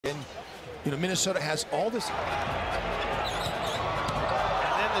And, Minnesota has all this. And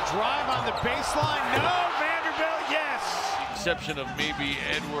then the drive on the baseline. No, Vanderbilt, yes. Exception of maybe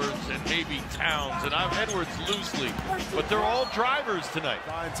Edwards and maybe Towns, and I'm Edwards loosely, but they're all drivers tonight.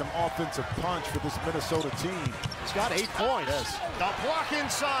 Find some offensive punch for this Minnesota team. He's got 8 points. Yes. The block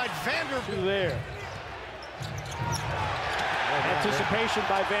inside, Vanderbilt. There. Anticipation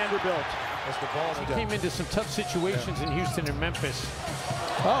by Vanderbilt. As the ball Came into some tough situations in Houston and Memphis.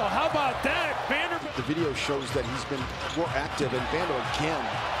 Oh, how about that? Vanderbilt. The video shows that he's been more active, and Vanderbilt again.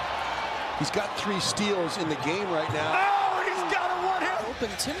 He's got 3 steals in the game right now. Oh, and he's got a one-hit.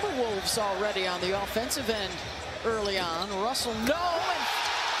 Open Timberwolves already on the offensive end early on. Russell, no, and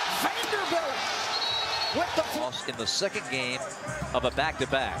Vanderbilt with the loss in the second game of a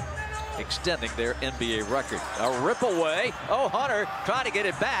back-to-back, extending their NBA record. A rip away. Oh, Hunter trying to get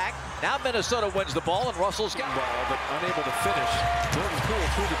it back. Now Minnesota wins the ball, and Russell's got Ball, but unable to finish. Jordan Poole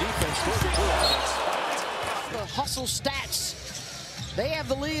through the defense. The hustle stats. They have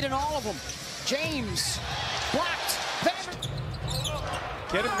the lead in all of them. James blocked.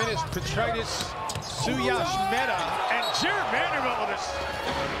 Get a minute, Petritis, Suyash Meta, and Jared Vanderbilt with us.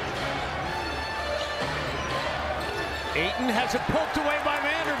 Ayton has it poked away by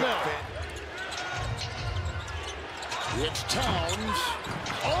Vanderbilt. It's Towns.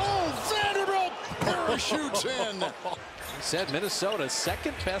 Oh, Vanderbilt parachutes in. Said Minnesota's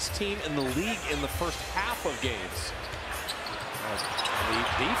second best team in the league in the first half of games. The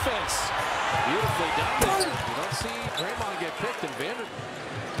defense beautifully done there. You don't see Draymond get picked, and Vanderbilt.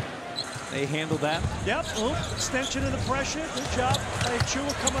 They handle that. Yep. Oh, extension of the pressure. Good job by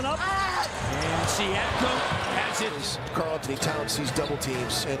Chua coming up. And Siakam has it. Karl Anthony Towns sees double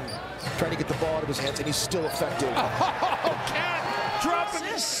teams and trying to get the ball out of his hands, and he's still effective. Oh, Cat dropping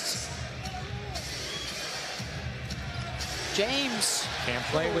Assist. James Can't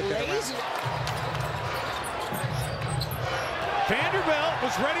play with it. lazy. Vanderbilt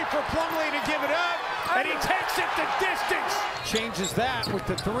was ready for Plumlee to give it up, and he takes it the distance. Changes that with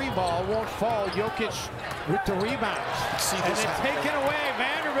the 3 ball, won't fall. Jokic with the rebound. And then taken away.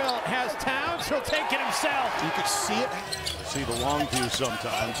 Vanderbilt has Towns, he'll take it himself. You could see it. See the long view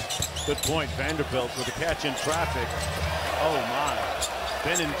sometimes. Good point, Vanderbilt with a catch in traffic. Oh my.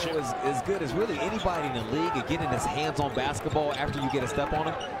 Ben and is as good as really anybody in the league at getting his hands on basketball after you get a step on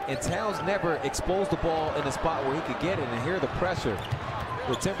him. And Towns never exposed the ball in a spot where he could get it, and here the pressure.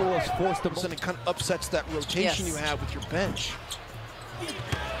 The Timberwolves forced them. And it kind of upsets that rotation you have with your bench.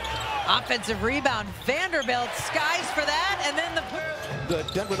 Offensive rebound. Vanderbilt skies for that, and then The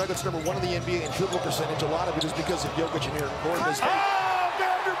Denver Nuggets #1 in the NBA in field goal percentage. A lot of it is because of Jokic and Aaron Gordon. Oh,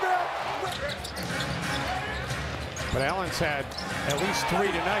 Vanderbilt! But Allen's had at least 3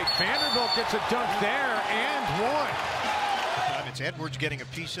 tonight. Vanderbilt gets a dunk there and 1. It's Edwards getting a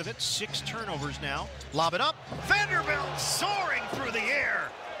piece of it. 6 turnovers now. Lob it up. Vanderbilt soaring through the air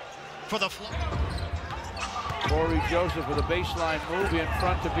for the fly. Corey Joseph with a baseline move in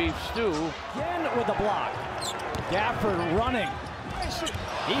front to beat Stu. Again with a block. Gafford running.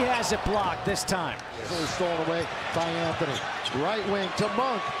 He has it blocked this time. stolen away by Anthony. Right wing to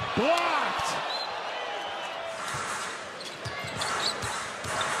Monk. Blocked!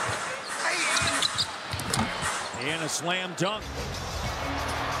 And a slam dunk.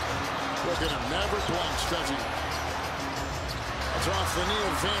 Look at him, never blinks, does he? That's off the knee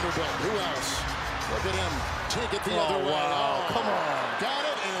of Vanderbilt. Who else? Look at him take it the other way. Wow. Oh, come on. Got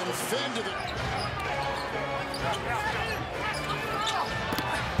it and fend to the...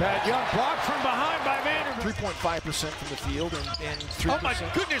 Pat Young blocked from behind by Vanderbilt. 3.5% from the field and 3%. Oh my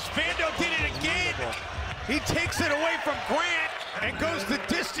goodness, Vando did it again. He takes it away from Grant and goes the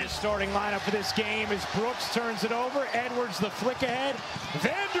distance. Starting lineup for this game as Brooks turns it over. Edwards the flick ahead.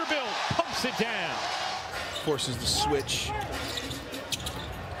 Vanderbilt pumps it down. Forces the switch.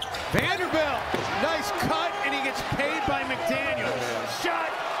 Vanderbilt, nice cut, and he gets paid by McDaniel. Shot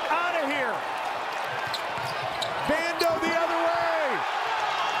out of here. Vando the other way.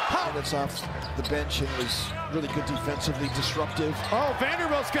 That's off the bench and was really good defensively, disruptive. Oh,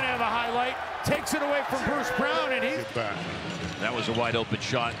 Vanderbilt's going to have a highlight. Takes it away from Bruce Brown, and he's back. That was a wide open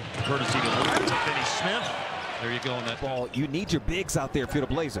shot, courtesy to Finney Smith. There you go on that ball. You need your bigs out there if you're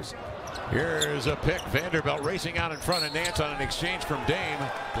the Blazers. Here's a pick. Vanderbilt racing out in front of Nance on an exchange from Dame.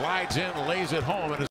 Glides in, lays it home, and